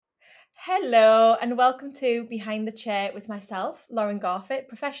Hello, and welcome to Behind the Chair with myself, Lauren Garfit,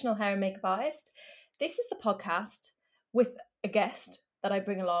 professional hair and makeup artist. This is the podcast with a guest that I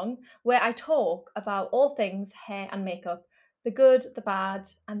bring along where I talk about all things hair and makeup, the good, the bad,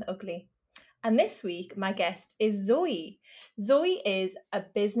 and the ugly. And this week, my guest is Zoe. Zoe is a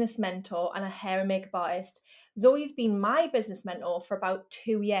business mentor and a hair and makeup artist. Zoe's been my business mentor for about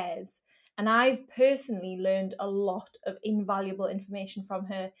 2 years. And I've personally learned a lot of invaluable information from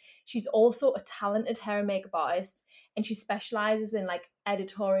her. She's also a talented hair and makeup artist, and she specializes in like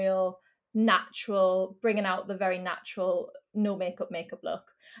editorial, natural, bringing out the very natural, no makeup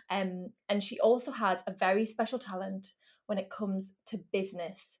look. And she also has a very special talent when it comes to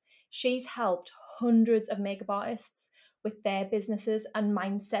business. She's helped hundreds of makeup artists with their businesses and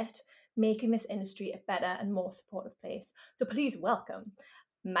mindset, making this industry a better and more supportive place. So please welcome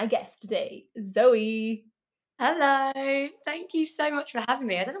my guest today, Zoe. Hello, thank you so much for having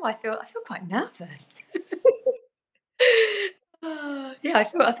me. I don't know why I feel quite nervous. Yeah, I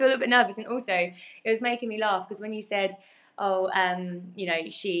feel a little bit nervous, and also it was making me laugh because when you said, "Oh,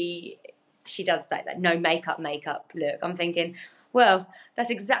 she does that no makeup look," I'm thinking, well,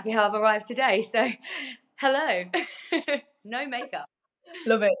 that's exactly how I've arrived today. So, hello, no makeup.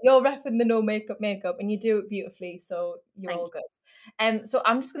 Love it. You're repping the no makeup and you do it beautifully, so you're Thank all you. good. So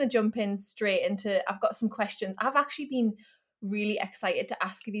I'm just gonna jump in straight into I've got some questions. I've actually been really excited to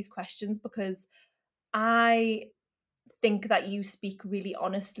ask you these questions because I think that you speak really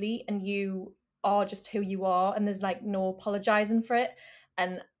honestly and you are just who you are and there's like no apologizing for it.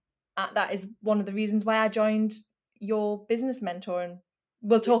 And that is one of the reasons why I joined your business mentor, and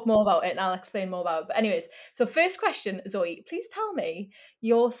we'll talk more about it and I'll explain more about it. But anyways, so first question, Zoe, please tell me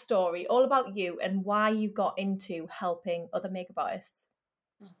your story, all about you and why you got into helping other makeup artists.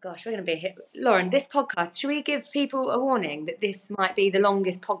 Oh gosh, we're going to be hit. Lauren, this podcast, should we give people a warning that this might be the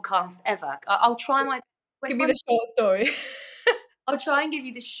longest podcast ever? I'll try my Give if me I'm the short story. I'll try and give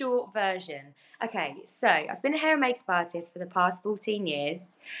you the short version. Okay, so I've been a hair and makeup artist for the past 14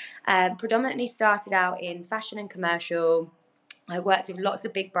 years. Predominantly started out in fashion and commercial. I worked with lots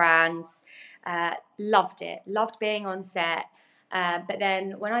of big brands. Loved it. Loved being on set. But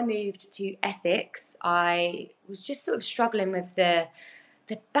then when I moved to Essex, I was just sort of struggling with the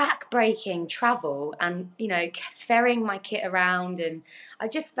back-breaking travel and ferrying my kit around, and I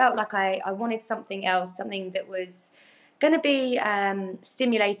just felt like I wanted something else, something that was going to be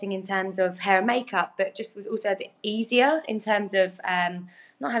stimulating in terms of hair and makeup, but just was also a bit easier in terms of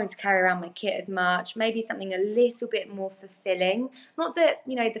not having to carry around my kit as much, maybe something a little bit more fulfilling. Not that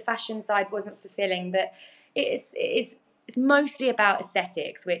the fashion side wasn't fulfilling, but it's mostly about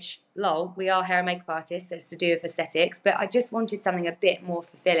aesthetics, which, lol, we are hair and makeup artists, so it's to do with aesthetics, but I just wanted something a bit more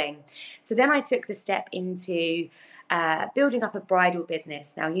fulfilling. So then I took the step into building up a bridal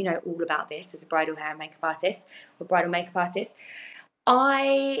business. Now, you know all about this as a bridal hair and makeup artist or bridal makeup artist.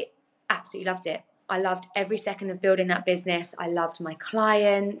 I absolutely loved it. I loved every second of building that business. I loved my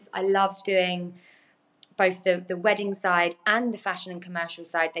clients. I loved doing both the wedding side and the fashion and commercial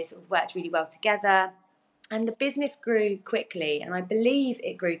side. They sort of worked really well together. And the business grew quickly, and I believe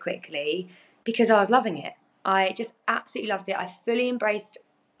it grew quickly because I was loving it. I just absolutely loved it. I fully embraced,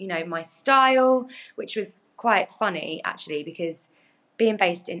 my style, which was quite funny actually, because being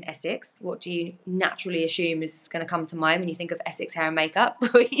based in Essex, what do you naturally assume is going to come to mind when you think of Essex hair and makeup?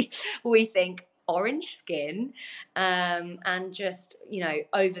 we think orange skin, and just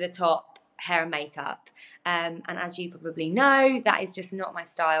over the top hair and makeup. And as you probably know, that is just not my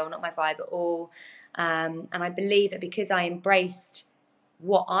style, not my vibe at all. And I believe that because I embraced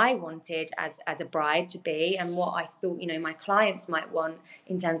what I wanted as a bride to be, and what I thought my clients might want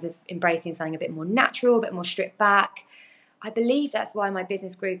in terms of embracing something a bit more natural, a bit more stripped back, I believe that's why my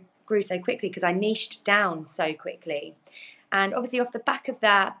business grew so quickly, because I niched down so quickly. And obviously off the back of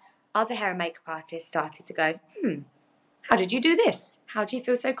that, other hair and makeup artists started to go, how did you do this? How do you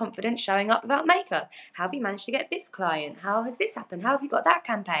feel so confident showing up without makeup? How have you managed to get this client? How has this happened? How have you got that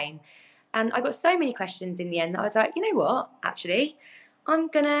campaign? And I got so many questions in the end that I was like, you know what, actually, I'm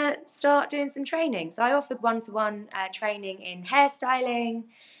going to start doing some training. So I offered one-to-one training in hairstyling,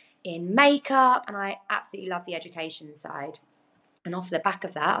 in makeup, and I absolutely love the education side. And off the back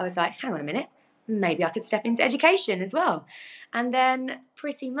of that, I was like, hang on a minute, maybe I could step into education as well. And then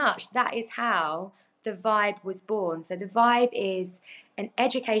pretty much that is how the Vibe was born. So the Vibe is an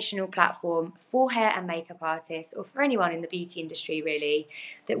educational platform for hair and makeup artists, or for anyone in the beauty industry really,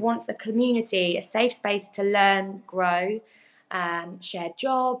 that wants a community, a safe space to learn, grow, share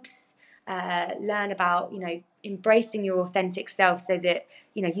jobs, learn about, embracing your authentic self, so that,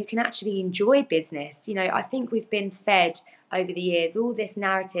 you can actually enjoy business. I think we've been fed over the years, all this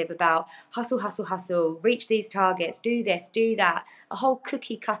narrative about hustle, hustle, hustle, reach these targets, do this, do that, a whole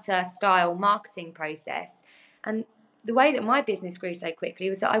cookie cutter style marketing process. And the way that my business grew so quickly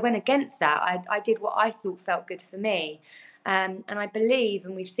was that I went against that. I did what I thought felt good for me. And I believe,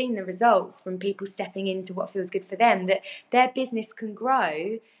 and we've seen the results from people stepping into what feels good for them, that their business can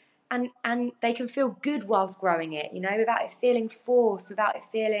grow and they can feel good whilst growing it, without it feeling forced, without it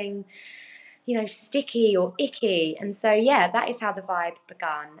feeling, sticky or icky. And so, yeah, that is how the vibe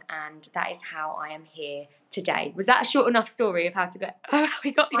began, and that is how I am here today. Was that a short enough story of how to get how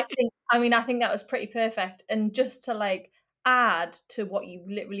we got here? I think that was pretty perfect. And just to like add to what you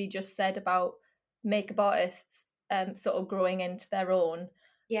literally just said about makeup artists sort of growing into their own, I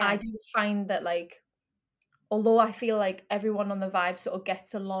Yeah, do find that like although I feel like everyone on the vibe sort of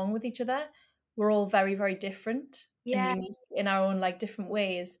gets along with each other, we're all very, very different and yeah, unique in our own like different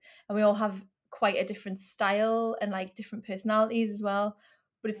ways. And we all have quite a different style and like different personalities as well.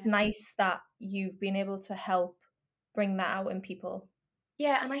 But it's yeah. nice that you've been able to help bring that out in people.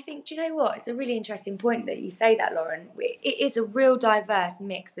 Yeah, and I think, do you know what? It's a really interesting point that you say that, Lauren. It is a real diverse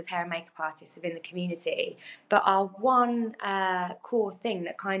mix of hair and makeup artists within the community. But our one core thing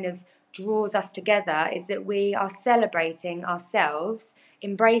that kind of draws us together is that we are celebrating ourselves,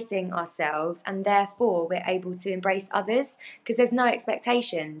 embracing ourselves, and therefore we're able to embrace others because there's no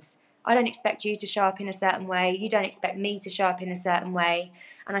expectations. I don't expect you to show up in a certain way. You don't expect me to show up in a certain way.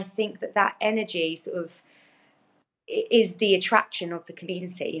 And I think that energy sort of is the attraction of the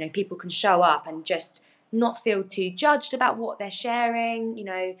community. People can show up and just not feel too judged about what they're sharing.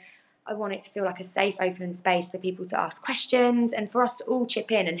 I want it to feel like a safe, open space for people to ask questions and for us to all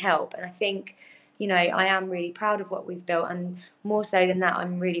chip in and help. And I think, I am really proud of what we've built. And more so than that,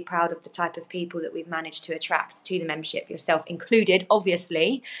 I'm really proud of the type of people that we've managed to attract to the membership, yourself included,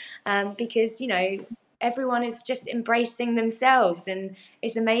 obviously, because, everyone is just embracing themselves. And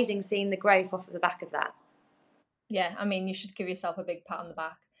it's amazing seeing the growth off of the back of that. Yeah, I mean, you should give yourself a big pat on the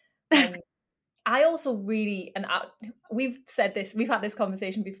back. I also really, we've said this, we've had this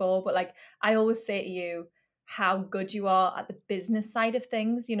conversation before, but like, I always say to you how good you are at the business side of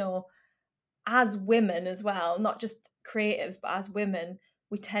things, as women as well, not just creatives, but as women,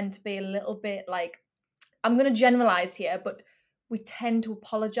 we tend to be a little bit like, I'm going to generalize here, but we tend to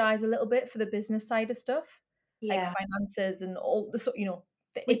apologize a little bit for the business side of stuff, like Yeah. finances and all the sort,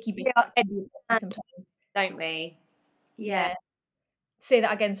 the We icky bury bits our that head can be in a the bit sand, sometimes. don't we? Yeah. Yeah. Say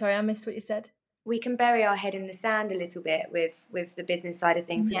that again. Sorry, I missed what you said. We can bury our head in the sand a little bit with the business side of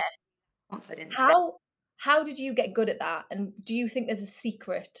things because Yeah. confidence. But How did you get good at that? And do you think there's a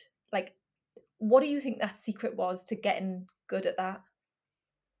secret? Like, what do you think that secret was to getting good at that?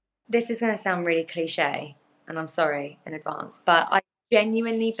 this is going to sound really cliche, and I'm sorry in advance, but I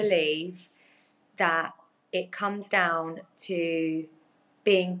genuinely believe that it comes down to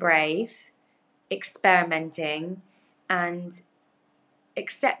being brave, experimenting, and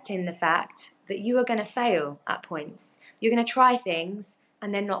accepting the fact that you are going to fail at points. You're going to try things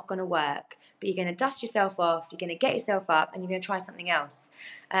and they're not going to work, but you're going to dust yourself off, you're going to get yourself up, and you're going to try something else.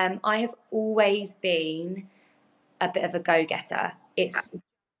 I have always been a bit of a go getter. It's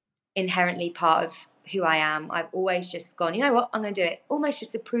inherently part of who I am. I've always just gone, you know what, I'm going to do it, almost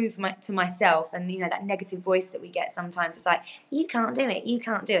just to prove to myself. And that negative voice that we get sometimes, it's like, you can't do it, you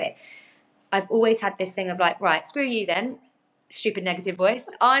can't do it. I've always had this thing of like, right, screw you then, stupid negative voice.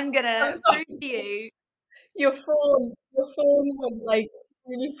 I'm I'm gonna sorry. prove to you. Your phone went like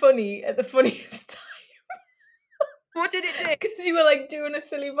really funny at the funniest time What did it do? because you were like doing a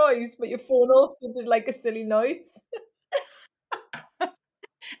silly voice, but your phone also did like a silly noise.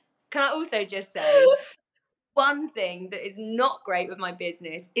 Can I also just say, one thing that is not great with my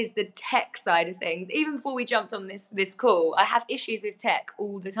business is the tech side of things. Even before we jumped on this call, I have issues with tech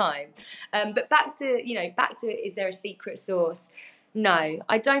all the time. But back to is there a secret sauce? No,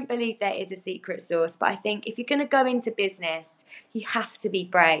 I don't believe there is a secret sauce. But I think if you're going to go into business, you have to be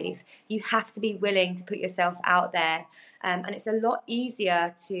brave. You have to be willing to put yourself out there, and it's a lot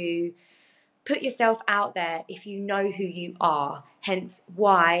easier to put yourself out there if you know who you are. Hence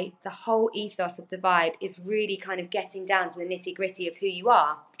why the whole ethos of the vibe is really kind of getting down to the nitty gritty of who you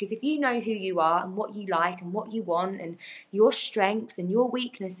are. Because if you know who you are and what you like and what you want and your strengths and your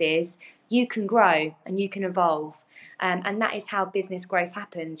weaknesses, you can grow and you can evolve. And that is how business growth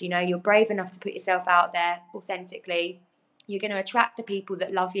happens. You're brave enough to put yourself out there authentically. You're going to attract the people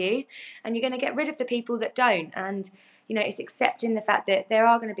that love you, and you're going to get rid of the people that don't. And it's accepting the fact that there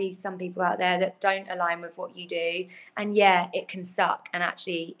are going to be some people out there that don't align with what you do. And yeah, it can suck. And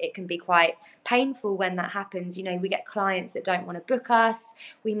actually, it can be quite painful when that happens. We get clients that don't want to book us.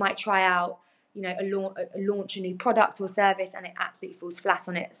 We might try out launch a new product or service and it absolutely falls flat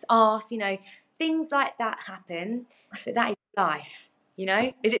on its arse. Things like that happen, but that is life.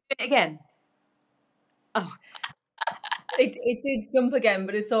 Is it doing it again? Oh, It did jump again,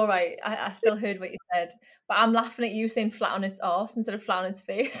 but it's all right. I still heard what you said. But I'm laughing at you saying flat on its arse instead of flat on its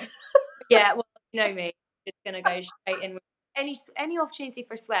face. yeah. Well, me, just gonna go straight in with any opportunity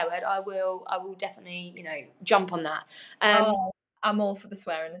for a swear word. I will definitely jump on that. Oh, I'm all for the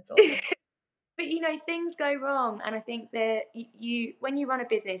swearing. It's all good. But things go wrong, and I think that when you run a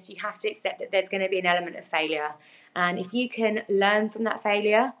business, you have to accept that there's going to be an element of failure, and if you can learn from that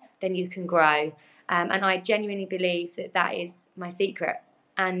failure, then you can grow. And I genuinely believe that that is my secret.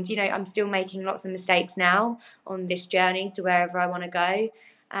 And I'm still making lots of mistakes now on this journey to wherever I want to go.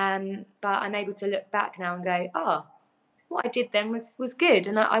 But I'm able to look back now and go, oh, what I did then was good,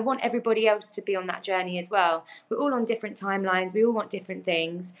 and I want everybody else to be on that journey as well. We're all on different timelines, we all want different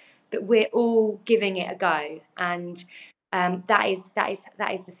things, but we're all giving it a go, and that is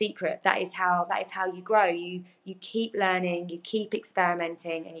the secret. That is how you grow. You keep learning, you keep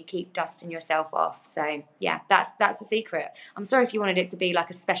experimenting, and you keep dusting yourself off. So yeah, that's the secret. I'm sorry if you wanted it to be like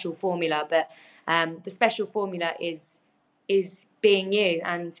a special formula, but the special formula is being you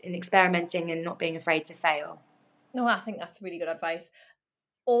and in experimenting and not being afraid to fail. No, I think that's really good advice.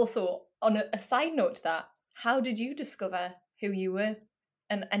 Also, on a side note to that, how did you discover who you were?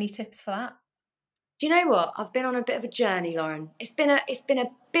 And any tips for that? Do you know what? I've been on a bit of a journey, Lauren. It's been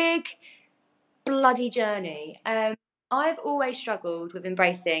a big bloody journey. I've always struggled with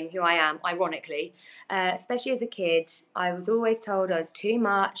embracing who I am, ironically, especially as a kid. I was always told I was too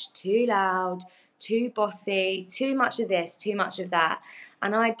much, too loud, too bossy, too much of this, too much of that.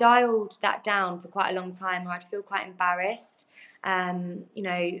 And I dialed that down for quite a long time where I'd feel quite embarrassed,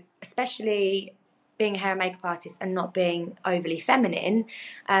 especially being a hair and makeup artist and not being overly feminine.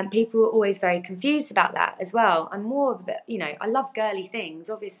 People were always very confused about that as well. I'm more of a bit, I love girly things,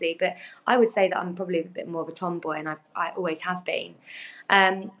 obviously, but I would say that I'm probably a bit more of a tomboy, and I always have been.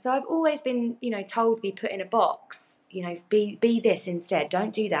 So I've always been, told to be put in a box. Be this instead.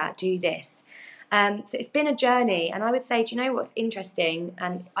 Don't do that. Do this. So it's been a journey, and I would say, do you know what's interesting?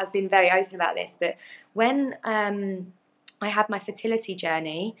 And I've been very open about this, but when I had my fertility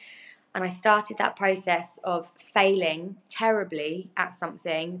journey, and I started that process of failing terribly at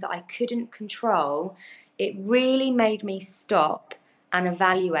something that I couldn't control, it really made me stop and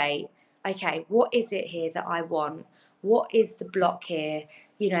evaluate, okay, what is it here that I want? What is the block here?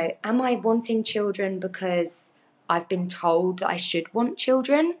 Am I wanting children because I've been told that I should want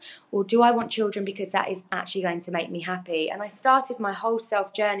children? Or do I want children because that is actually going to make me happy? And I started my whole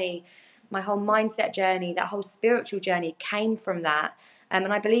self journey, my whole mindset journey, that whole spiritual journey came from that.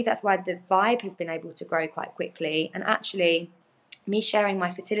 And I believe that's why the vibe has been able to grow quite quickly. And actually, me sharing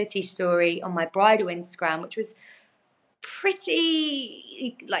my fertility story on my bridal Instagram, which was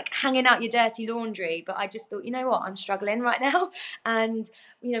pretty like hanging out your dirty laundry, but I just thought, you know what, I'm struggling right now. And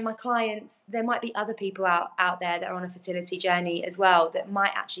my clients, there might be other people out there that are on a fertility journey as well that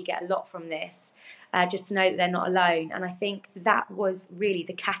might actually get a lot from this, just to know that they're not alone. And I think that was really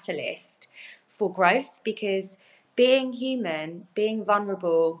the catalyst for growth, because being human, being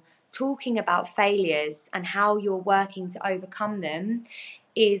vulnerable, talking about failures and how you're working to overcome them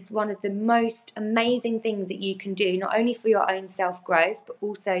is one of the most amazing things that you can do, not only for your own self-growth, but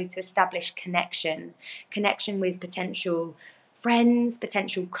also to establish connection with potential friends,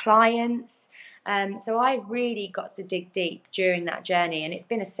 potential clients. So I really got to dig deep during that journey, and it's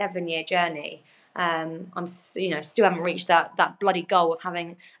been a 7-year journey. I'm still haven't reached that bloody goal of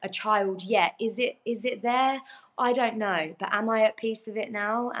having a child yet. Is it there? I don't know, but am I at peace with it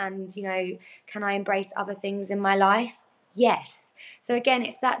now? And can I embrace other things in my life? Yes. So again,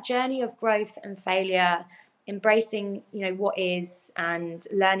 it's that journey of growth and failure, embracing what is, and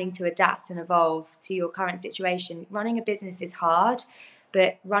learning to adapt and evolve to your current situation. Running a business is hard,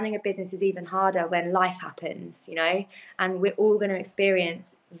 but running a business is even harder when life happens, and we're all going to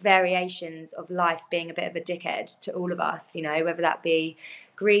experience variations of life being a bit of a dickhead to all of us, whether that be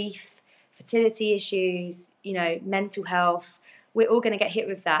grief, fertility issues, mental health. We're all going to get hit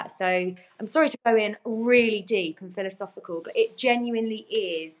with that. So I'm sorry to go in really deep and philosophical, but it genuinely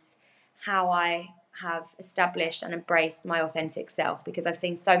is how I have established and embraced my authentic self, because I've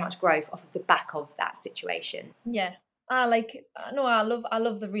seen so much growth off of the back of that situation. Yeah. I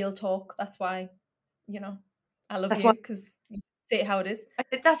love the real talk. That's why, I love That's why you, because you say it how it is.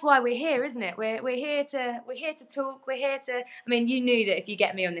 that's why we're here, isn't it? We're here to talk. We're here to. I mean, you knew that if you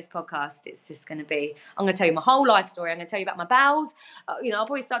get me on this podcast, it's just going to be. I'm going to tell you my whole life story. I'm going to tell you about my bowels. I'll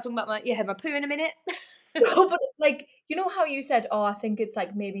probably start talking about my poo in a minute. No, but like, how you said, oh, I think it's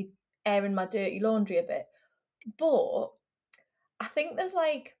like maybe airing my dirty laundry a bit. But I think there's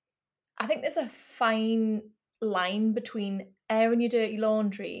like I think there's a fine line between airing your dirty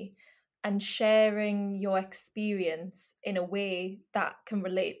laundry and sharing your experience in a way that can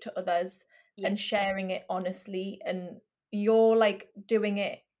relate to others Yeah. and sharing it honestly. And you're like doing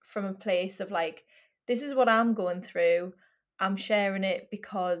it from a place of like, this is what I'm going through. I'm sharing it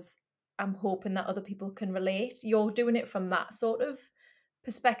because I'm hoping that other people can relate. You're doing it from that sort of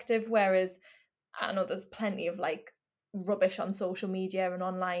perspective. Whereas I know there's plenty of like rubbish on social media and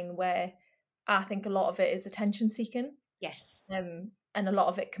online where I think a lot of it is attention seeking. Yes. And a lot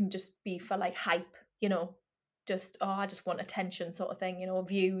of it can just be for like hype, just, oh, I just want attention sort of thing,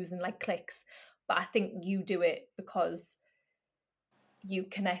 views and like clicks. But I think you do it because you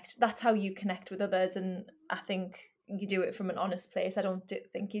connect. That's how you connect with others. And I think you do it from an honest place. I don't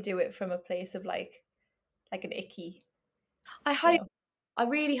think you do it from a place of like an icky, I you hope know. I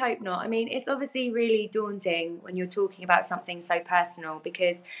really hope not. I mean, it's obviously really daunting when you're talking about something so personal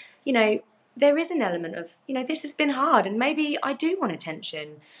because, you know, there is an element of, this has been hard and maybe I do want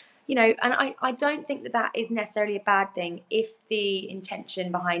attention, and I don't think that that is necessarily a bad thing if the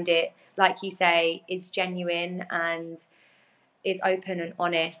intention behind it, like you say, is genuine and is open and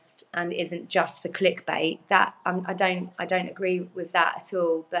honest and isn't just for clickbait. That I don't agree with that at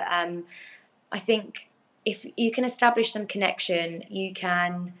all. But I think if you can establish some connection, you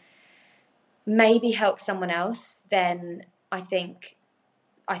can maybe help someone else, then I think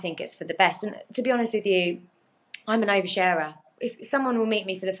it's for the best. And to be honest with you, I'm an oversharer. If someone will meet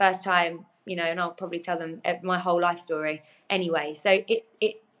me for the first time, and I'll probably tell them my whole life story anyway. So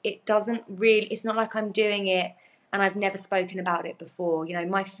it doesn't really. It's not like I'm doing it and I've never spoken about it before.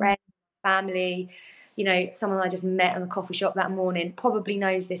 My friends, family, someone I just met in the coffee shop that morning probably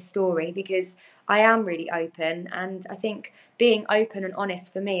knows this story because I am really open. And I think being open and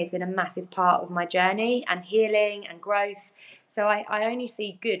honest for me has been a massive part of my journey and healing and growth. So I only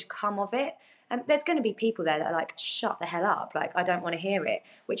see good come of it. And there's going to be people there that are like, shut the hell up. Like, I don't want to hear it,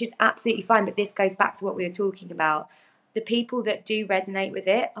 which is absolutely fine. But this goes back to what we were talking about. The people that do resonate with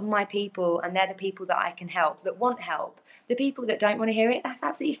it are my people, and they're the people that I can help, that want help. The people that don't want to hear it, that's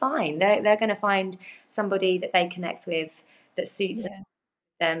absolutely fine. They're going to find somebody that they connect with that suits Yeah.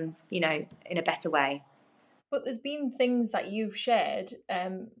 them, in a better way. But there's been things that you've shared,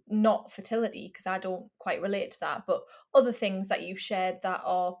 not fertility, because I don't quite relate to that, but other things that you've shared that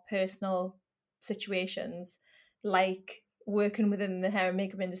are personal situations, like working within the hair and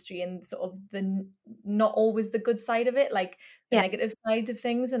makeup industry and sort of not always the good side of it, like the Yeah, negative side of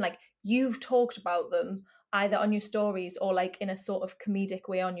things. And like you've talked about them either on your stories or like in a sort of comedic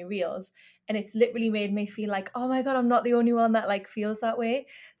way on your reels. And it's literally made me feel like, oh my God, I'm not the only one that like feels that way.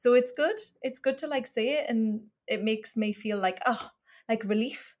 So it's good. It's good to like say it, and it makes me feel like, oh, like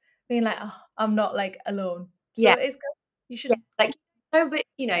relief, being like, oh, I'm not like alone. So yeah. it's good. You Yeah, should like keep. no, but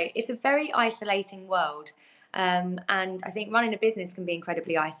it's a very isolating world, and I think running a business can be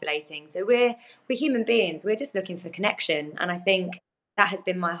incredibly isolating. So we're human beings. We're just looking for connection, and I think that has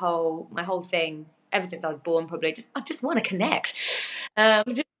been my whole thing ever since I was born. Probably just I just want to connect.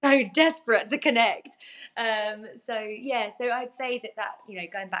 Just so desperate to connect. So yeah, so I'd say that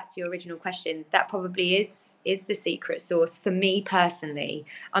going back to your original questions, that probably is the secret sauce for me personally.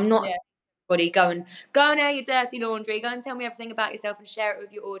 I'm not Yeah, body go and air your dirty laundry, go and tell me everything about yourself and share it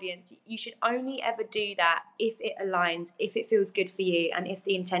with your audience. You should only ever do that if it aligns, if it feels good for you, and if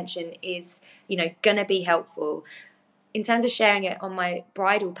the intention is gonna be helpful. In terms of sharing it on my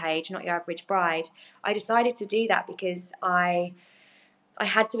bridal page, Not Your Average Bride, I decided to do that because I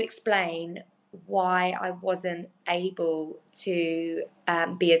had to explain why I wasn't able to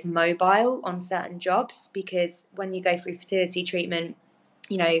be as mobile on certain jobs, because when you go through fertility treatment,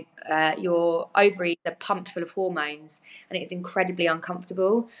 your ovaries are pumped full of hormones and it's incredibly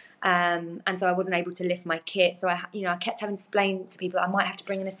uncomfortable. And so I wasn't able to lift my kit. So I kept having to explain to people I might have to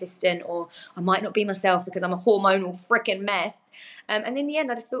bring an assistant or I might not be myself because I'm a hormonal freaking mess. And in the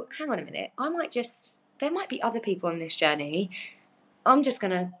end, I just thought, hang on a minute, there might be other people on this journey. I'm just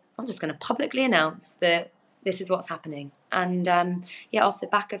gonna publicly announce that this is what's happening. And yeah, off the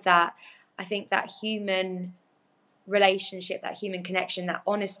back of that, I think that human relationship, that human connection, that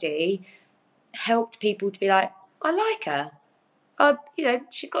honesty helped people to be like, I like her.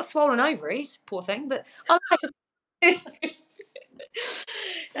 She's got swollen ovaries, poor thing, but I like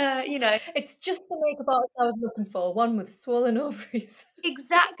you know, it's just the makeup artist I was looking for, one with swollen ovaries.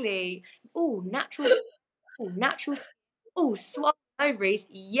 exactly. Oh, natural skin. Oh, swollen ovaries.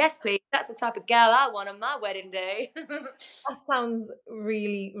 Yes, please. That's the type of girl I want on my wedding day. That sounds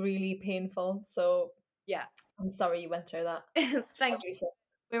really, really painful. So Yeah. I'm sorry you went through that. Thank Obviously.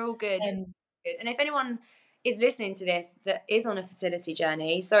 We're all good. Um, Good. And if anyone is listening to this that is on a fertility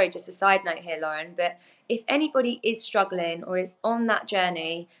journey, sorry, just a side note here, Lauren, but if anybody is struggling or is on that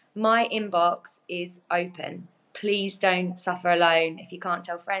journey, my inbox is open. Please don't suffer alone. If you can't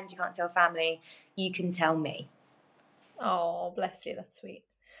tell friends, you can't tell family, you can tell me. oh, bless you, that's sweet.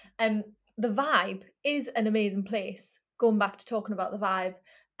 The Vibe is an amazing place. Going back to talking about the Vibe,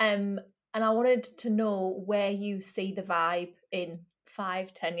 and I wanted to know where you see the Vibe in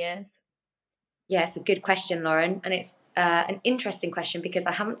 5, 10 years. Yeah, it's a good question, Lauren, and it's an interesting question because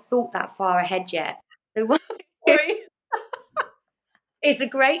I haven't thought that far ahead yet. So Sorry. it's a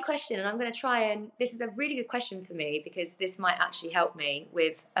great question, and I'm going to try and. This is a really good question for me because this might actually help me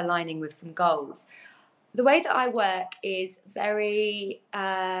with aligning with some goals. The way that I work is very.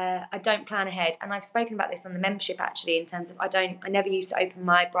 I don't plan ahead, and I've spoken about this on the membership actually. In terms of, I never used to open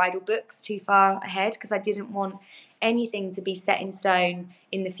my bridal books too far ahead because I didn't want anything to be set in stone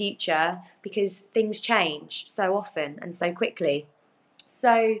in the future because things change so often and so quickly.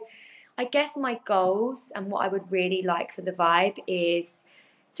 So I guess my goals and what I would really like for the Vibe is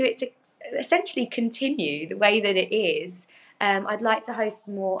to essentially continue the way that it is. I'd like to host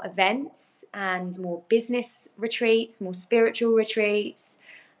more events and more business retreats, more spiritual retreats,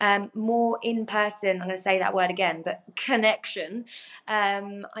 more in person. I'm going to say that word again, but connection.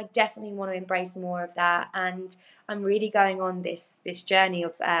 I definitely want to embrace more of that, and I'm really going on this journey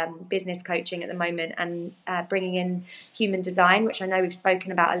of business coaching at the moment and bringing in human design, which I know we've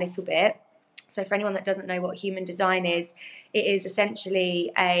spoken about a little bit. So for anyone that doesn't know what human design is, it is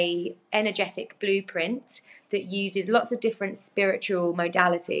essentially a energetic blueprint that uses lots of different spiritual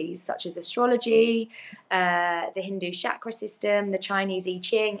modalities such as astrology, the Hindu chakra system, the Chinese I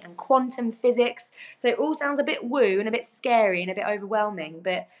Ching, and quantum physics. So it all sounds a bit woo and a bit scary and a bit overwhelming,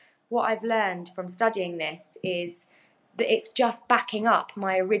 but what I've learned from studying this is that it's just backing up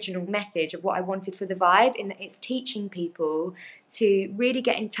my original message of what I wanted for the Vibe, in that it's teaching people to really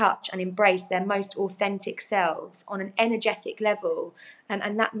get in touch and embrace their most authentic selves on an energetic level,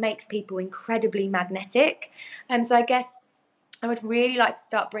 and that makes people incredibly magnetic. So I guess I would really like to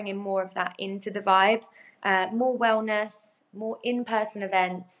start bringing more of that into the Vibe, more wellness, more in-person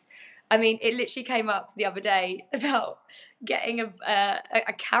events. I mean, it literally came up the other day about getting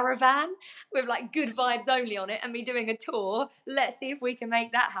a caravan with like good vibes only on it and me doing a tour. Let's see if we can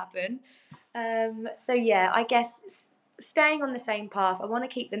make that happen. So yeah, I guess staying on the same path. I want to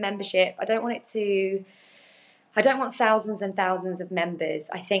keep the membership. I don't want thousands and thousands of members.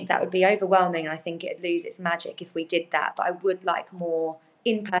 I think that would be overwhelming. I think it'd lose its magic if we did that. But I would like more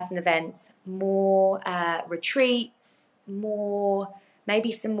in-person events, more retreats,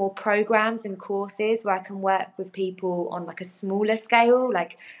 maybe some more programs and courses where I can work with people on like a smaller scale,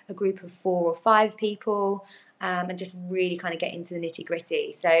 like a group of 4 or 5 people, and just really kind of get into the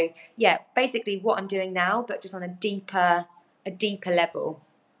nitty-gritty. So yeah, basically what I'm doing now, but just on a deeper level.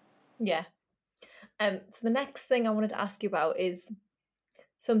 Yeah. So the next thing I wanted to ask you about is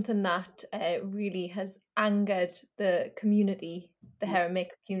something that really has angered the community, the hair and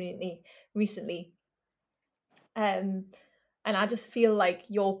makeup community recently. And I just feel like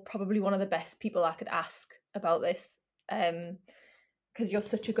you're probably one of the best people I could ask about this, because you're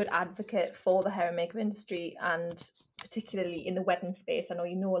such a good advocate for the hair and makeup industry, and particularly in the wedding space. I know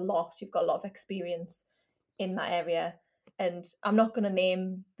you know a lot, you've got a lot of experience in that area. And I'm not going to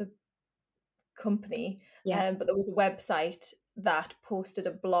name the company, Yeah. but there was a website that posted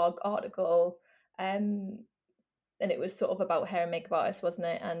a blog article, and it was sort of about hair and makeup artists, wasn't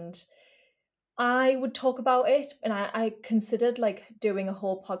it? And I would talk about it, and I considered like doing a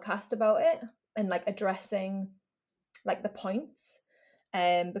whole podcast about it and like addressing like the points,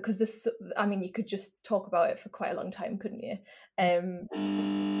 because this, I mean, you could just talk about it for quite a long time, couldn't you?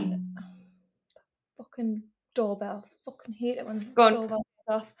 Fucking doorbell, fucking hate it when the Go on. doorbell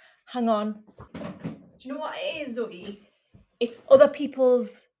goes off. Hang on. Do you know what it is, Zoe? It's other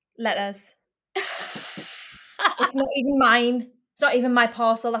people's letters. It's not even mine. It's not even my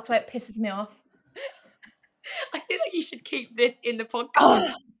parcel. That's why it pisses me off. I feel like you should keep this in the podcast.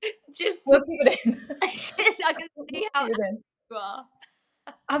 Oh, Just we'll keep it in. I can see how Keep it in. you are.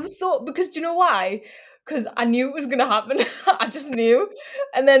 I'm so, because do you know why? Because I knew it was gonna happen. I just knew,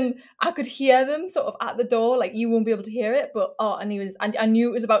 and then I could hear them sort of at the door. Like, you won't be able to hear it, but I knew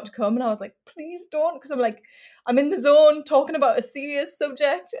it was about to come, and I was like, please don't, because I'm like, I'm in the zone talking about a serious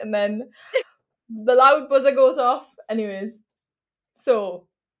subject, and then the loud buzzer goes off. Anyways, so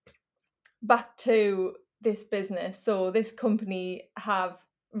back to this business. So this company have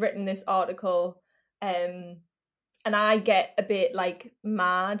written this article, and I get a bit like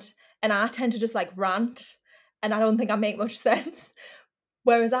mad, and I tend to just like rant, and I don't think I make much sense.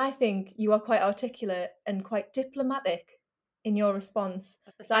 Whereas I think you are quite articulate and quite diplomatic in your response.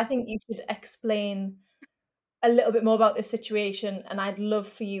 That's the So I first. think you should explain a little bit more about this situation, and I'd love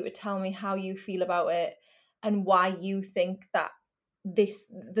for you to tell me how you feel about it and why you think that there's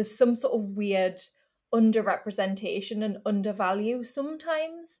some sort of weird underrepresentation and undervalue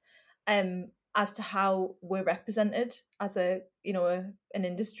sometimes, as to how we're represented as an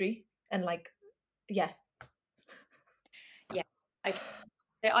industry, and like, yeah. Yeah. Okay.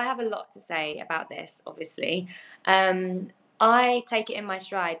 So I have a lot to say about this, obviously. Um, I take it in my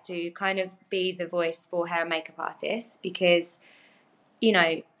stride to kind of be the voice for hair and makeup artists because, you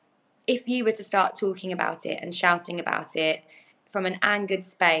know, if you were to start talking about it and shouting about it from an angered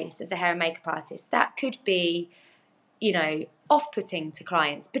space as a hair and makeup artist, that could be, off putting to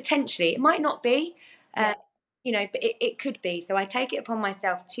clients. Potentially, it might not be, uh, Yeah. but it could be. So I take it upon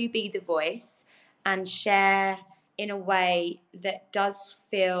myself to be the voice and share in a way that does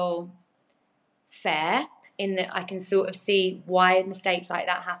feel fair, in that I can sort of see why mistakes like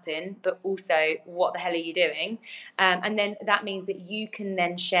that happen, but also what the hell are you doing? And then that means that you can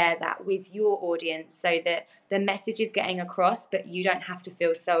then share that with your audience so that the message is getting across, but you don't have to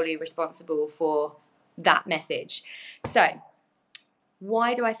feel solely responsible for that message. So,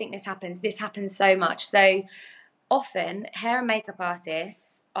 why do I think this happens? This happens so much. So often, hair and makeup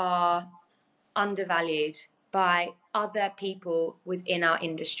artists are undervalued by other people within our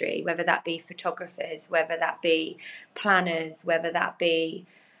industry, whether that be photographers, whether that be planners, whether that be,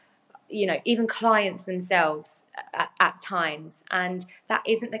 even clients themselves at times. And that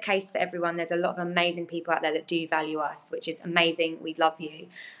isn't the case for everyone. There's a lot of amazing people out there that do value us, which is amazing. We love you.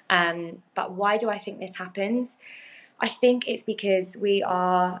 But why do I think this happens? I think it's because we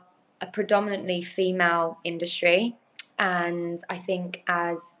are a predominantly female industry. And I think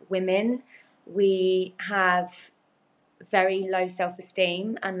as women, we have very low self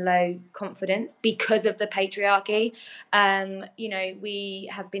esteem and low confidence because of the patriarchy. We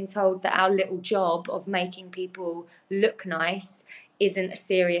have been told that our little job of making people look nice isn't a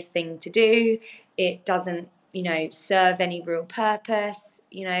serious thing to do. It doesn't, serve any real purpose.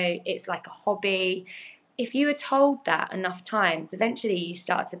 It's like a hobby. If you were told that enough times, eventually you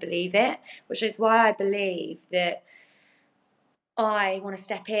start to believe it, which is why I believe that I want to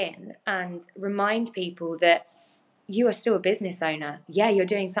step in and remind people that you are still a business owner. Yeah, you're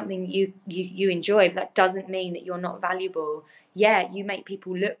doing something you enjoy, but that doesn't mean that you're not valuable. Yeah, you make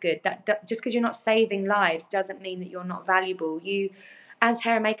people look good. That just because you're not saving lives doesn't mean that you're not valuable. You, as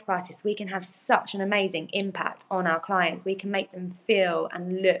hair and makeup artists, we can have such an amazing impact on our clients. We can make them feel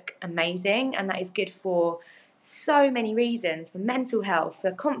and look amazing, and that is good for so many reasons, for mental health,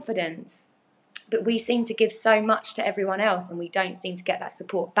 for confidence. But we seem to give so much to everyone else, and we don't seem to get that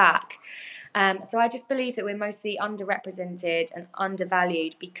support back. So I just believe that we're mostly underrepresented and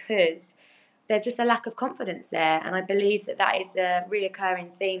undervalued because there's just a lack of confidence there. And I believe that that is a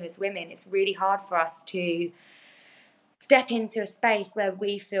reoccurring theme as women. It's really hard for us to step into a space where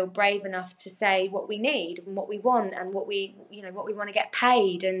we feel brave enough to say what we need and what we want and what we want to get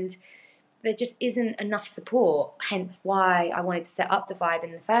paid. And there just isn't enough support. Hence why I wanted to set up the Vibe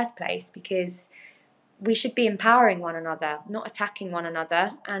in the first place, because we should be empowering one another, not attacking one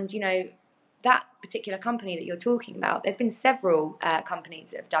another. And that particular company that you're talking about, there's been several companies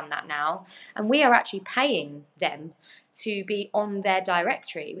that have done that now, and we are actually paying them to be on their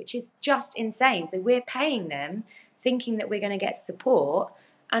directory, which is just insane. So we're paying them thinking that we're going to get support,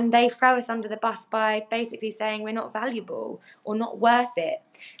 and they throw us under the bus by basically saying we're not valuable or not worth it.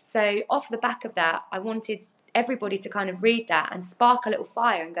 So off the back of that, I wanted everybody to kind of read that and spark a little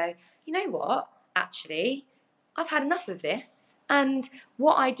fire and go, you know what, actually, I've had enough of this. And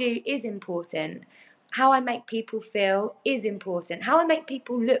what I do is important. How I make people feel is important. How I make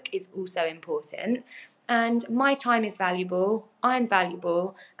people look is also important. And my time is valuable. I'm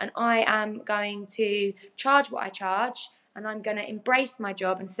valuable. And I am going to charge what I charge. And I'm going to embrace my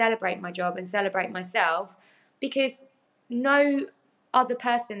job and celebrate myself, because no other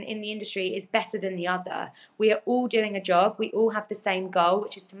person in the industry is better than the other. We are all doing a job. We all have the same goal,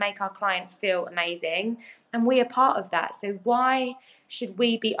 which is to make our client feel amazing. And we are part of that. So why should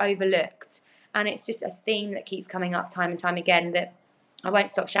we be overlooked? And it's just a theme that keeps coming up time and time again that I won't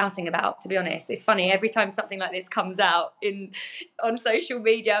stop shouting about, to be honest. It's funny, every time something like this comes out on social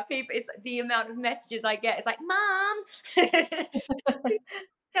media, people, it's the amount of messages I get. It's like, Mom,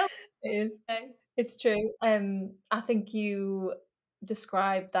 tell It is. me. It's true. I think you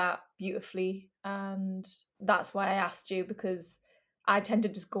described that beautifully, and that's why I asked you, because I tend to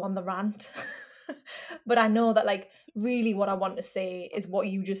just go on the rant. But I know that, like, really what I want to say is what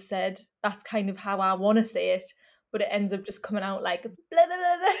you just said. That's kind of how I want to say it, but it ends up just coming out like blah, blah,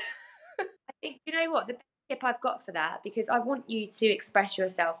 blah, blah. I think, you know what, the best tip I've got for that, because I want you to express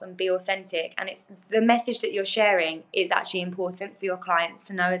yourself and be authentic, and it's the message that you're sharing is actually important for your clients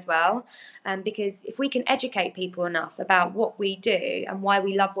to know as well. Because if we can educate people enough about what we do and why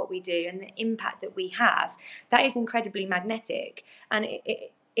we love what we do and the impact that we have, that is incredibly magnetic, and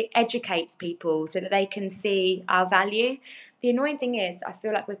it educates people so that they can see our value. The annoying thing is, I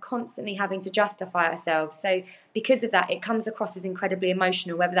feel like we're constantly having to justify ourselves. So because of that, it comes across as incredibly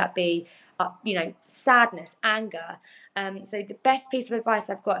emotional, whether that be sadness, anger. So the best piece of advice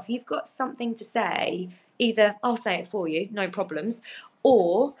I've got, if you've got something to say, either I'll say it for you, no problems,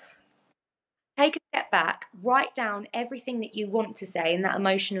 or take a step back, write down everything that you want to say in that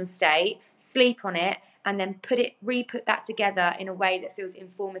emotional state, sleep on it, and then re-put that together in a way that feels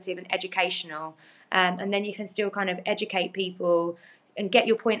informative and educational. And then you can still kind of educate people and get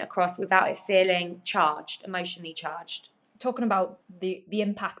your point across without it feeling charged, emotionally charged. Talking about the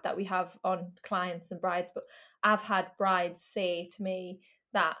impact that we have on clients and brides, but I've had brides say to me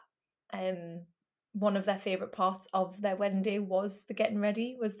that one of their favorite parts of their wedding day was the getting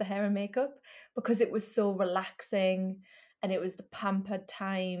ready, was the hair and makeup, because it was so relaxing and it was the pampered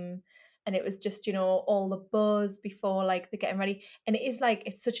time, and it was just, you know, all the buzz before like the getting ready. And it is like,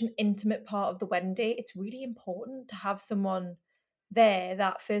 it's such an intimate part of the wedding day. It's really important to have someone there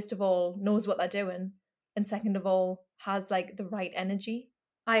that first of all knows what they're doing, and second of all has like the right energy.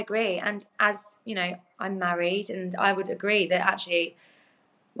 I agree. And as you know, I'm married, and I would agree that actually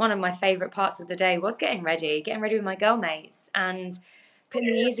one of my favourite parts of the day was getting ready with my girl mates and putting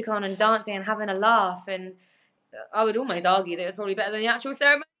the music on and dancing and having a laugh. And I would almost argue that it was probably better than the actual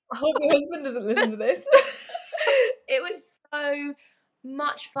ceremony. I hope your husband doesn't listen to this. It was so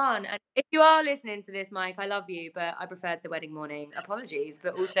much fun. And if you are listening to this, Mike, I love you, but I preferred the wedding morning. Apologies,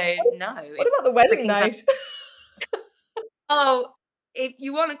 but also no. What It's about the wedding freaking night? Oh, if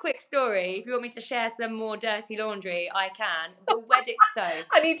you want a quick story, if you want me to share some more dirty laundry, I can. The wedding, so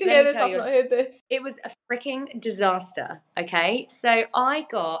I need to let hear me this. tell I've you, not heard this. it was a freaking disaster. Okay, so I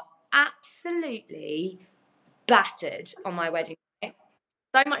got absolutely battered on my wedding night.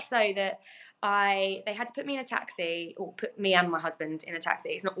 So much so that they had to put me in a taxi, or put me and my husband in a taxi.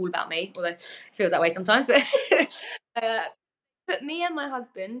 It's not all about me, although it feels that way sometimes. But uh, put me and my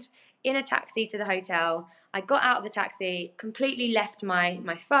husband in a taxi to the hotel. I got out of the taxi, completely left my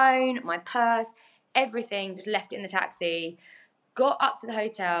phone, my purse, everything, just left it in the taxi. Got up to the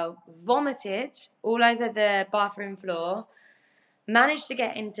hotel, vomited all over the bathroom floor, managed to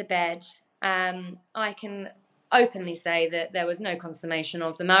get into bed. I can openly say that there was no consummation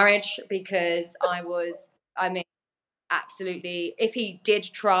of the marriage, because I mean, absolutely, if he did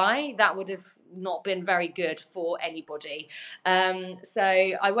try, that would have not been very good for anybody. So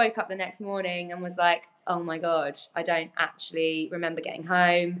I woke up the next morning and was like, oh my god, I don't actually remember getting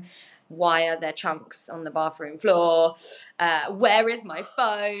home. Why are there chunks on the bathroom floor? Where is my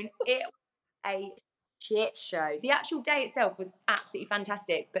phone? It was a shit show. The actual day itself was absolutely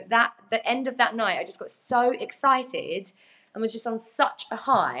fantastic, but the end of that night, I just got so excited and was just on such a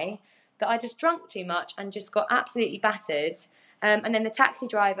high that I just drunk too much and just got absolutely battered. And then the taxi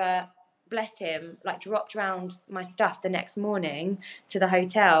driver, bless him, like dropped around my stuff the next morning to the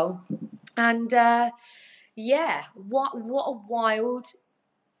hotel. And yeah, what a wild,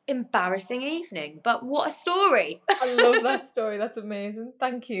 embarrassing evening. But what a story. I love that story. That's amazing.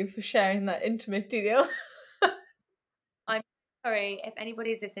 Thank you for sharing that intimate detail. I'm sorry if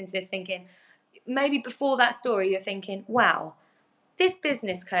anybody's listening to this thinking, maybe before that story, you're thinking, wow, this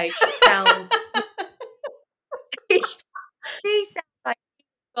business coach sounds, she sounds like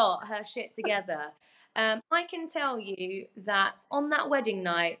got her shit together. I can tell you that on that wedding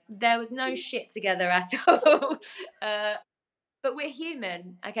night, there was no shit together at all. But we're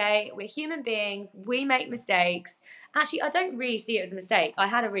human, okay? We're human beings. We make mistakes. Actually, I don't really see it as a mistake. I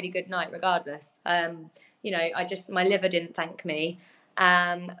had a really good night regardless. You know, my liver didn't thank me.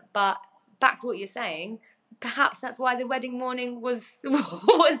 But back to what you're saying, perhaps that's why the wedding morning was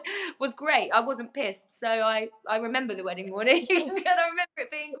great. I wasn't pissed, so I remember the wedding morning and I remember it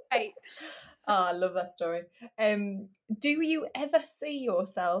being great. Oh, I love that story. Do you ever see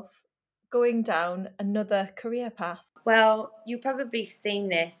yourself going down another career path? Well, you've probably seen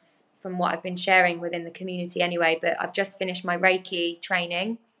this from what I've been sharing within the community anyway, but I've just finished my Reiki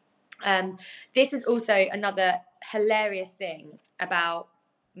training. This is also another hilarious thing about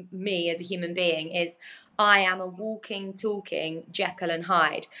me as a human being is I am a walking, talking Jekyll and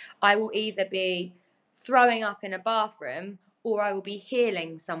Hyde. I will either be throwing up in a bathroom or I will be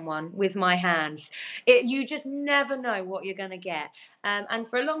healing someone with my hands. You just never know what you're going to get. And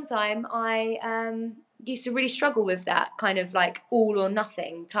for a long time, used to really struggle with that kind of like all or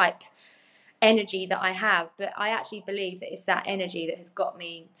nothing type energy that I have, but I actually believe that it's that energy that has got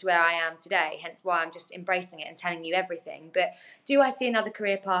me to where I am today, hence why I'm just embracing it and telling you everything. But do I see another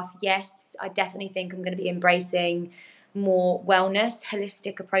career path? Yes, I definitely think I'm going to be embracing more wellness,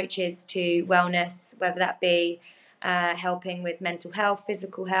 holistic approaches to wellness, whether that be helping with mental health,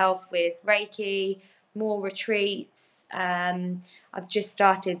 physical health, with Reiki, more retreats. I've just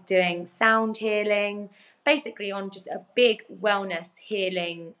started doing sound healing, basically on just a big wellness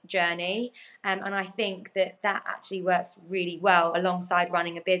healing journey. And I think that actually works really well alongside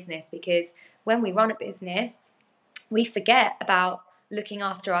running a business, because when we run a business, we forget about looking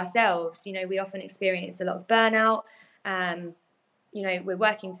after ourselves. You know, we often experience a lot of burnout. You know, we're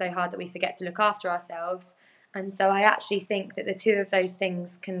working so hard that we forget to look after ourselves. And so I actually think that the two of those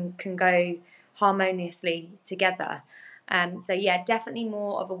things can go harmoniously together. So yeah, definitely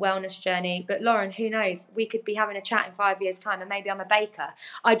more of a wellness journey. But Lauren, who knows? We could be having a chat in 5 years' time, and maybe I'm a baker.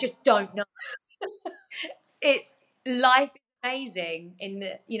 I just don't know. It's life is amazing in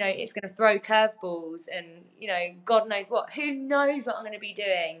that, you know, it's going to throw curveballs, and you know, God knows what. Who knows what I'm going to be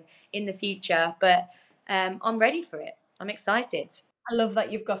doing in the future? But I'm ready for it. I'm excited. I love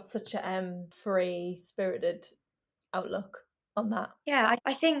that you've got such a free spirited outlook on that. Yeah,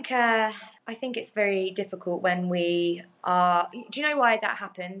 I think it's very difficult when we are. Do you know why that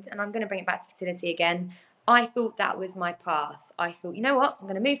happened? And I'm going to bring it back to fertility again. I thought that was my path. I thought, you know what, I'm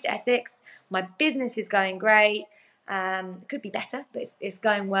going to move to Essex. My business is going great. It could be better, but it's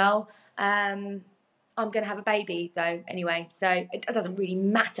going well. I'm going to have a baby though, anyway. So it doesn't really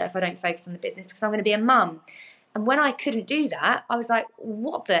matter if I don't focus on the business, because I'm going to be a mum. And when I couldn't do that, I was like,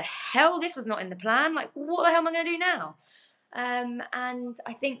 what the hell? This was not in the plan. Like, what the hell am I going to do now? And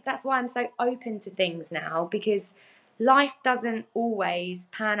I think that's why I'm so open to things now, because life doesn't always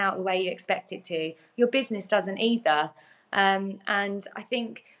pan out the way you expect it to. Your business doesn't either. And I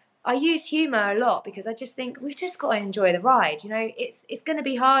think I use humour a lot, because I just think we've just got to enjoy the ride. You know, it's going to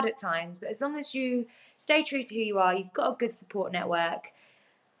be hard at times, but as long as you stay true to who you are, you've got a good support network,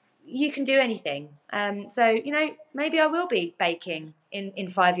 you can do anything. So, you know, maybe I will be baking in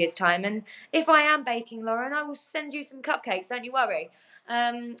 5 years' time. And if I am baking, Lauren, I will send you some cupcakes, don't you worry.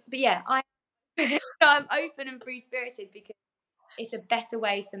 But yeah, I'm open and free spirited, because it's a better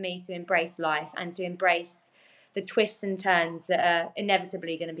way for me to embrace life and to embrace the twists and turns that are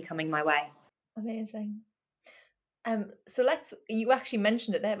inevitably going to be coming my way. Amazing. So you actually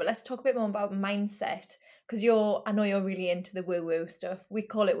mentioned it there, but let's talk a bit more about mindset, because I know you're really into the woo woo stuff. We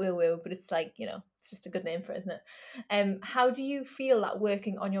call it woo woo, but it's like, you know, it's just a good name for it, isn't it? How do you feel that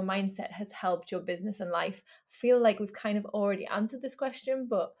working on your mindset has helped your business and life? I feel like we've kind of already answered this question,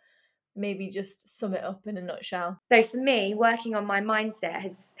 but maybe just sum it up in a nutshell. So for me, working on my mindset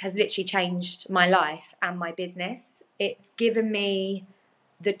has literally changed my life and my business. It's given me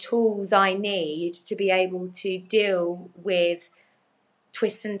the tools I need to be able to deal with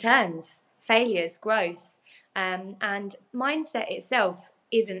twists and turns, failures, growth. And mindset itself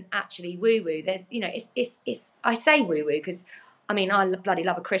isn't actually woo woo. There's, you know, it's I say woo woo because I mean, I bloody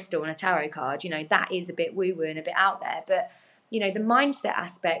love a crystal and a tarot card. You know, that is a bit woo woo and a bit out there. But, you know, the mindset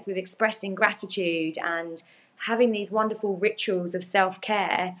aspect with expressing gratitude and having these wonderful rituals of self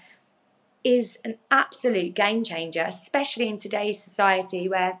care is an absolute game changer, especially in today's society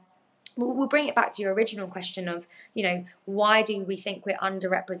where we'll bring it back to your original question of, you know, why do we think we're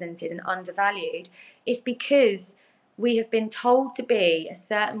underrepresented and undervalued? It's because we have been told to be a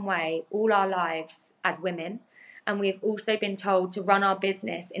certain way all our lives as women, and we've also been told to run our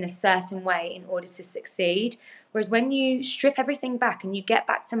business in a certain way in order to succeed. Whereas when you strip everything back and you get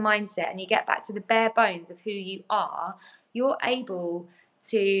back to mindset and you get back to the bare bones of who you are, you're able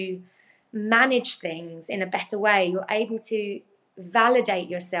to manage things in a better way. You're able to validate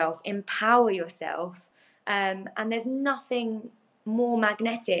yourself, empower yourself, and there's nothing more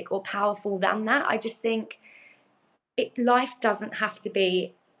magnetic or powerful than that. I just think life doesn't have to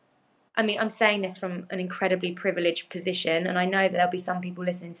be. I mean, I'm saying this from an incredibly privileged position, and I know that there'll be some people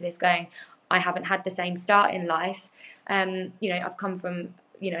listening to this going, I haven't had the same start in life. You know, I've come from,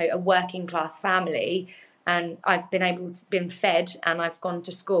 you know, a working class family, and I've been fed, and I've gone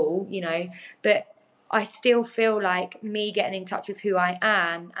to school, you know, but I still feel like me getting in touch with who I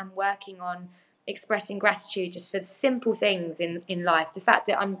am and working on expressing gratitude just for the simple things in life. The fact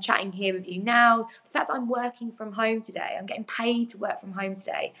that I'm chatting here with you now, the fact that I'm working from home today, I'm getting paid to work from home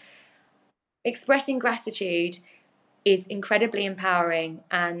today. Expressing gratitude is incredibly empowering,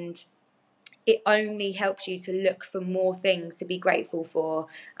 and it only helps you to look for more things to be grateful for.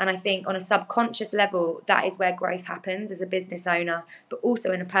 And I think on a subconscious level, that is where growth happens as a business owner, but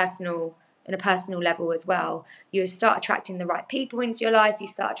also in a personal in a personal level as well. You start attracting the right people into your life, you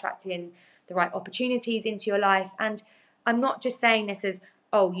start attracting the right opportunities into your life. And I'm not just saying this as,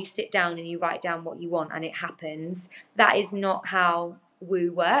 oh, you sit down and you write down what you want and it happens. That is not how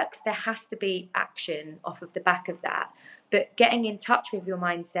woo works. There has to be action off of the back of that. But getting in touch with your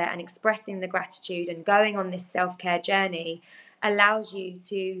mindset and expressing the gratitude and going on this self-care journey allows you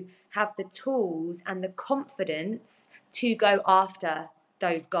to have the tools and the confidence to go after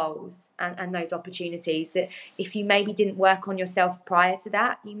those goals and those opportunities that if you maybe didn't work on yourself prior to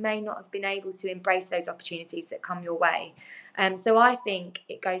that, you may not have been able to embrace those opportunities that come your way. So I think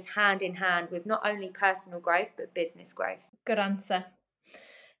it goes hand in hand with not only personal growth but business growth. Good answer.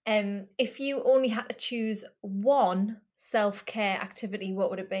 If you only had to choose one self-care activity, what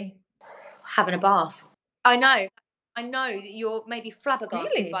would it be? Having a bath. I know that you're maybe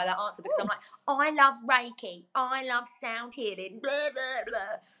flabbergasted Really? by that answer because I'm Oh, like, I love Reiki, I love sound healing, blah, blah,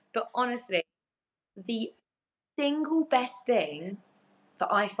 blah. But honestly, the single best thing that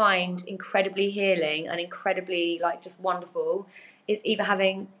I find incredibly healing and incredibly like just wonderful is either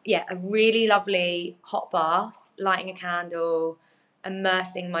having a really lovely hot bath, lighting a candle,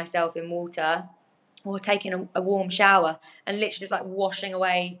 immersing myself in water, or taking a warm shower and literally just like washing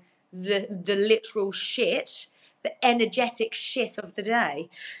away the literal shit, the energetic shit of the day.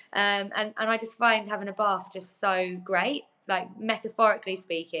 And I just find having a bath just so great, like metaphorically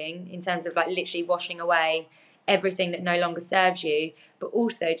speaking, in terms of like literally washing away everything that no longer serves you, but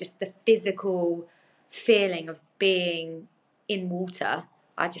also just the physical feeling of being in water.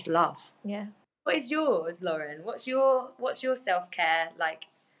 I just love. yeah. What is yours, Lauren? What's your self-care like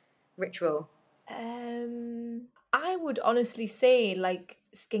ritual? I would honestly say like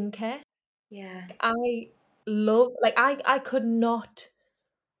skincare. Yeah. I love like I could not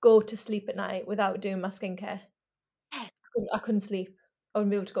go to sleep at night without doing my skincare. Yes, I couldn't sleep. I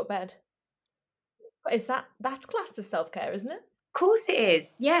wouldn't be able to go to bed. But that's classed as self-care, isn't it? of course it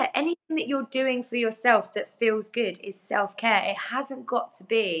is. Yeah, anything that you're doing for yourself that feels good is self-care. It hasn't got to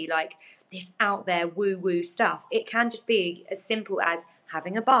be like this out there woo-woo stuff. It can just be as simple as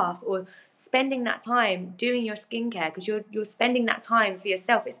having a bath or spending that time doing your skincare because you're spending that time for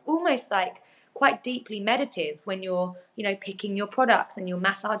yourself. It's almost like quite deeply meditative when you're, picking your products and you're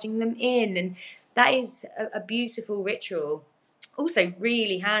massaging them in, and that is a beautiful ritual. Also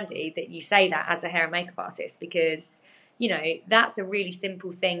really handy that you say that as a hair and makeup artist because that's a really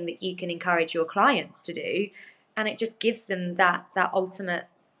simple thing that you can encourage your clients to do, and it just gives them that ultimate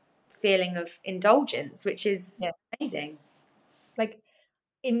feeling of indulgence, which is Yeah. amazing. Like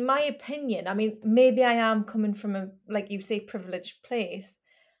in my opinion, I mean, maybe I am coming from a like you say privileged place.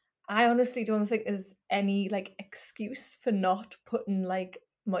 I honestly don't think there's any like excuse for not putting like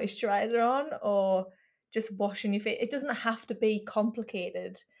moisturizer on or just washing your face. It doesn't have to be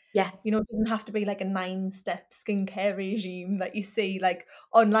complicated. Yeah, It doesn't have to be like a 9-step skincare regime that you see like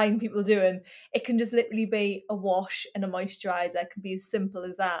online people doing. It can just literally be a wash and a moisturizer. It can be as simple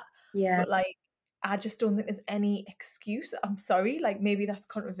as that. yeah, But like, I just don't think there's any excuse. I'm sorry, like maybe that's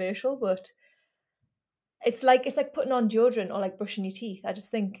controversial, but it's like putting on deodorant or like brushing your teeth. I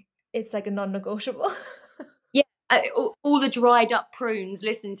just think it's like a non-negotiable. yeah. All the dried up prunes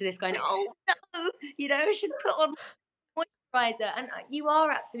listening to this going, oh no, I should put on moisturizer. And you are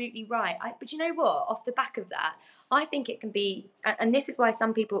absolutely right. But you know what? Off the back of that, I think it can be, and this is why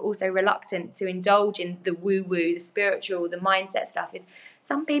some people are also reluctant to indulge in the woo woo, the spiritual, the mindset stuff, is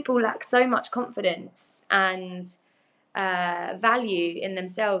some people lack so much confidence and value in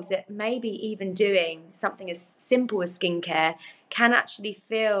themselves that maybe even doing something as simple as skincare can actually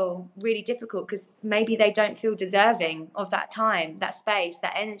feel really difficult because maybe they don't feel deserving of that time, that space,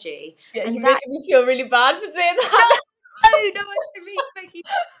 that energy. Yeah, And you're that, making me feel really bad for saying no, that. no, I don't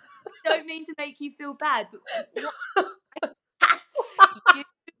mean to make you feel bad, but what you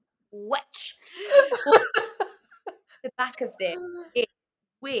witch. What the back of this is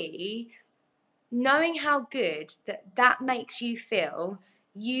we knowing how good that makes you feel,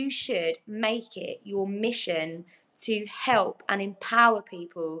 you should make it your mission to help and empower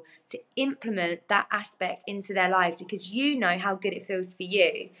people to implement that aspect into their lives because you know how good it feels for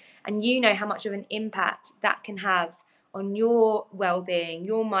you and you know how much of an impact that can have on your well-being,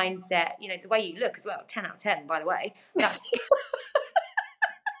 your mindset, the way you look as well. 10 out of 10, by the way. That's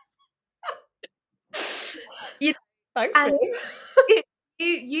you Thanks, babe. and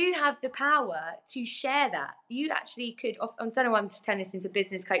you have the power to share that. You actually could. I don't know why I'm just turning this into a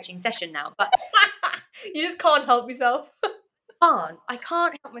business coaching session now, but You just can't help yourself. I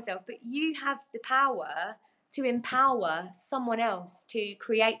can't help myself. But you have the power to empower someone else to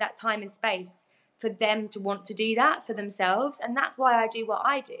create that time and space for them to want to do that for themselves. And that's why I do what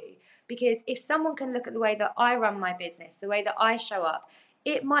I do. Because if someone can look at the way that I run my business, the way that I show up,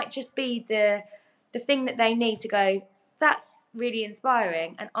 it might just be the thing that they need to go, that's really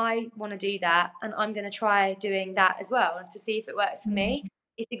inspiring, and I want to do that, and I'm going to try doing that as well, and to see if it works for me.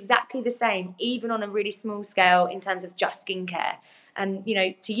 It's exactly the same, even on a really small scale in terms of just skincare. And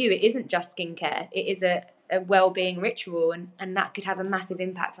to you, it isn't just skincare; it is a well-being ritual, and that could have a massive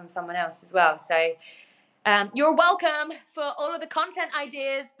impact on someone else as well. So you're welcome for all of the content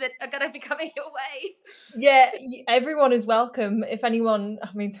ideas that are going to be coming your way. Yeah, everyone is welcome. If anyone, I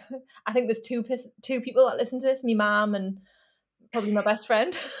mean, I think there's two people that listen to this, me mum and probably my best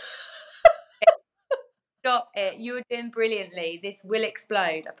friend. Stop it. You're doing brilliantly. This will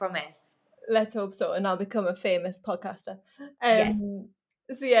explode, I promise. Let's hope so, and I'll become a famous podcaster. Yes.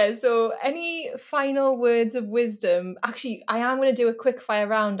 So any final words of wisdom? Actually, I am going to do a quick fire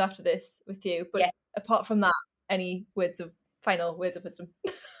round after this with you, but Yes. apart from that, any final words of wisdom?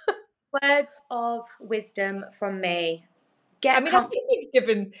 Words of wisdom from me. I Get mean, I comfortable.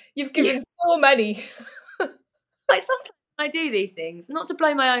 think you've Yeah. given so many. Like, sometimes I do these things, not to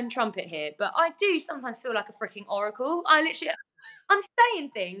blow my own trumpet here, but I do sometimes feel like a freaking oracle. I'm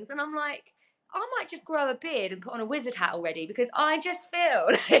saying things and I'm like, I might just grow a beard and put on a wizard hat already, because I just feel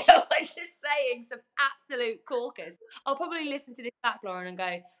like I'm just saying some absolute corkers. I'll probably listen to this back, Lauren, and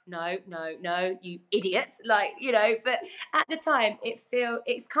go, no, no, no, you idiots. But at the time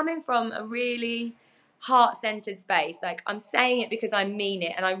it's coming from a really heart-centered space. Like, I'm saying it because I mean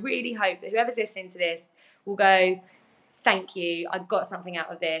it, and I really hope that whoever's listening to this will go, thank you, I got something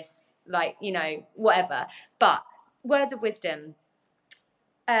out of this, whatever. But words of wisdom,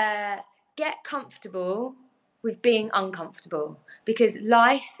 get comfortable with being uncomfortable, because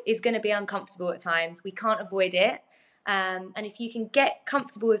life is going to be uncomfortable at times. We can't avoid it. And if you can get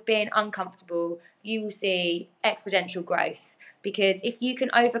comfortable with being uncomfortable, you will see exponential growth. Because if you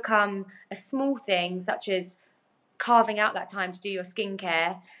can overcome a small thing, such as carving out that time to do your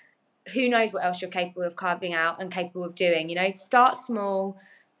skincare, who knows what else you're capable of carving out and capable of doing. Start small.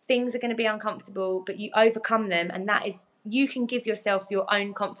 Things are going to be uncomfortable, but you overcome them, and that is, you can give yourself your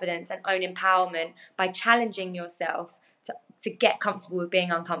own confidence and own empowerment by challenging yourself to get comfortable with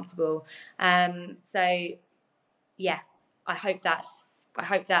being uncomfortable. So yeah, I hope that,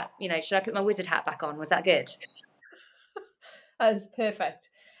 should I put my wizard hat back on? Was that good? That's perfect.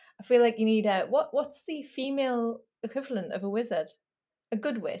 I feel like you need what's the female equivalent of a wizard? A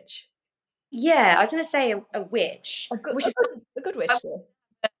good witch. Yeah, I was going to say a witch, which is, A good witch though.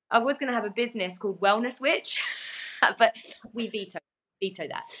 I was going to have a business called Wellness Witch, but we veto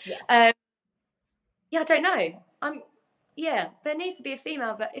that. Yeah. Yeah, I don't know. Yeah, there needs to be a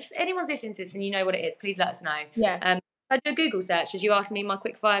female. But if anyone's listening to this and you know what it is, please let us know. Yeah. I do a Google search as you ask me my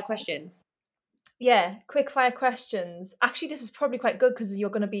quick fire questions. Yeah, quick fire questions. Actually, this is probably quite good because you're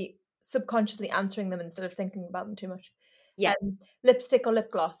going to be subconsciously answering them instead of thinking about them too much. Yeah, Lipstick or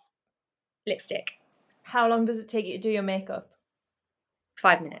lip gloss? lipstick. How long does it take you to do your makeup?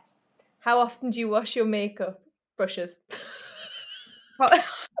 5 minutes. How often do you wash your makeup brushes?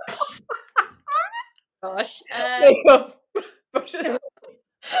 Gosh. Makeup brushes.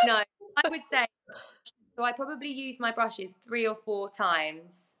 No, I would say, so I probably use my brushes 3 or 4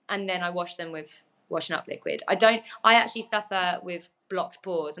 times, and then I wash them with washing up liquid. I actually suffer with blocked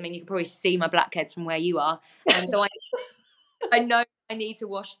pores. I mean, you can probably see my blackheads from where you are. And so I know I need to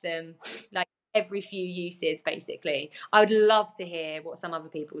wash them like every few uses, basically. I would love to hear what some other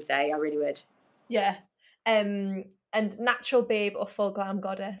people say. I really would. Yeah. And natural babe or full glam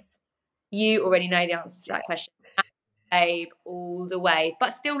goddess? You already know the answer to that question. Babe, all the way. But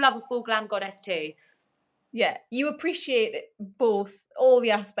still love a full glam goddess too. Yeah, you appreciate both, all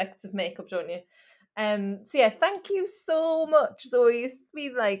the aspects of makeup, don't you? So yeah, thank you so much, Zoe. It's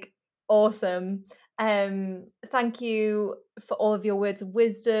been like awesome. Thank you for all of your words of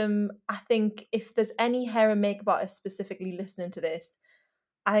wisdom. I think if there's any hair and makeup artists specifically listening to this,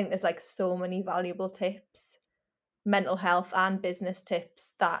 I think there's like so many valuable tips, mental health and business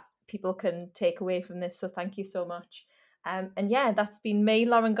tips that people can take away from this. So thank you so much. And yeah, that's been me,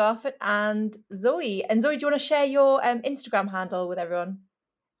 Lauren Garford, and Zoe. And Zoe, do you want to share your Instagram handle with everyone?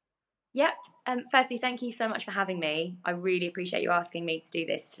 Yep. Firstly, thank you so much for having me. I really appreciate you asking me to do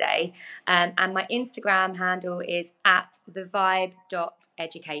this today. And my Instagram handle is at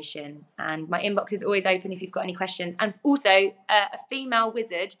thevibe.education. And my inbox is always open if you've got any questions. And also, a female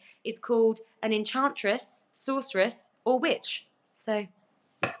wizard is called an enchantress, sorceress, or witch. So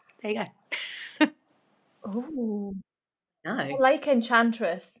there you go. Oh, No. I like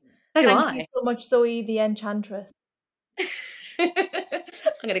Enchantress. So do Thank you I. so much, Zoe, the Enchantress. I'm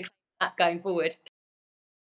going to claim that going forward.